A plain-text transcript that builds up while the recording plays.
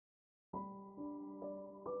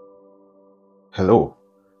Hello,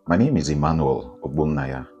 my name is Emmanuel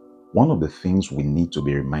Ogbonnaya. One of the things we need to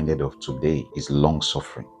be reminded of today is long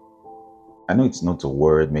suffering. I know it's not a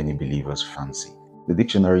word many believers fancy. The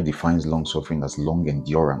dictionary defines long suffering as long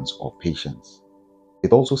endurance or patience.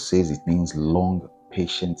 It also says it means long,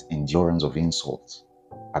 patient endurance of insults,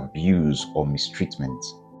 abuse, or mistreatment.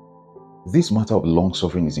 This matter of long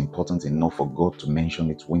suffering is important enough for God to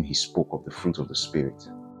mention it when He spoke of the fruit of the Spirit.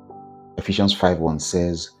 Ephesians 5:1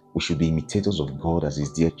 says, we should be imitators of God as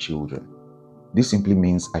His dear children. This simply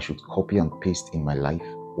means I should copy and paste in my life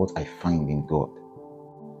what I find in God.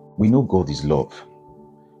 We know God is love.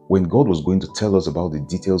 When God was going to tell us about the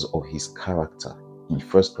details of His character in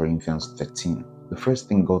 1 Corinthians 13, the first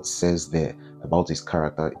thing God says there about His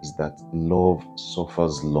character is that love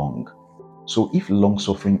suffers long. So if long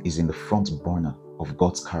suffering is in the front burner of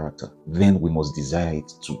God's character, then we must desire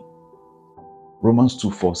it too. Romans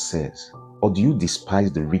 2:4 says, or do you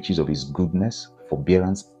despise the riches of His goodness,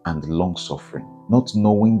 forbearance, and long suffering, not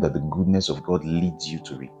knowing that the goodness of God leads you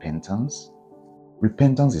to repentance?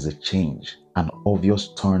 Repentance is a change, an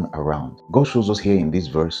obvious turn around. God shows us here in this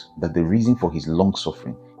verse that the reason for His long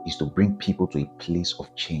suffering is to bring people to a place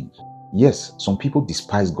of change. Yes, some people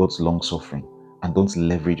despise God's long suffering and don't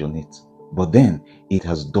leverage on it, but then it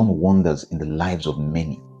has done wonders in the lives of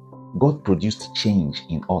many. God produced change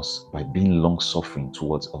in us by being long-suffering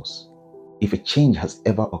towards us. If a change has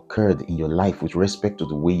ever occurred in your life with respect to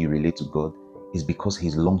the way you relate to God, it's because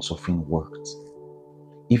His long-suffering worked.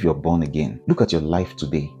 If you're born again, look at your life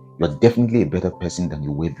today. You're definitely a better person than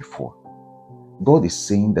you were before. God is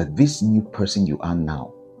saying that this new person you are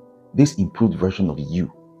now, this improved version of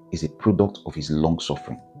you, is a product of His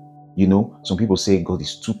long-suffering. You know, some people say God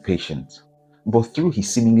is too patient. But through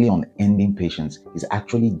His seemingly unending patience, He's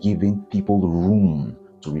actually giving people room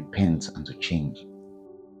to repent and to change.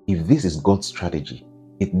 If this is God's strategy,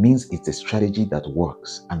 it means it's a strategy that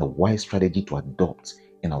works and a wise strategy to adopt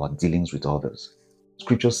in our dealings with others.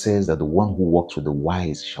 Scripture says that the one who walks with the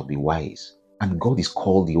wise shall be wise, and God is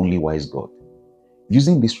called the only wise God.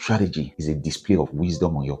 Using this strategy is a display of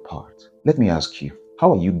wisdom on your part. Let me ask you,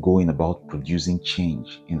 how are you going about producing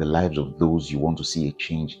change in the lives of those you want to see a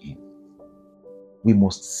change in? We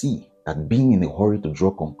must see that being in a hurry to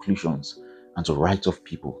draw conclusions and to write off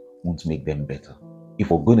people won't make them better. If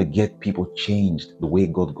we're going to get people changed the way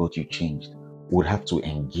God got you changed, we'll have to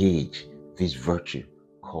engage this virtue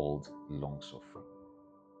called long suffering.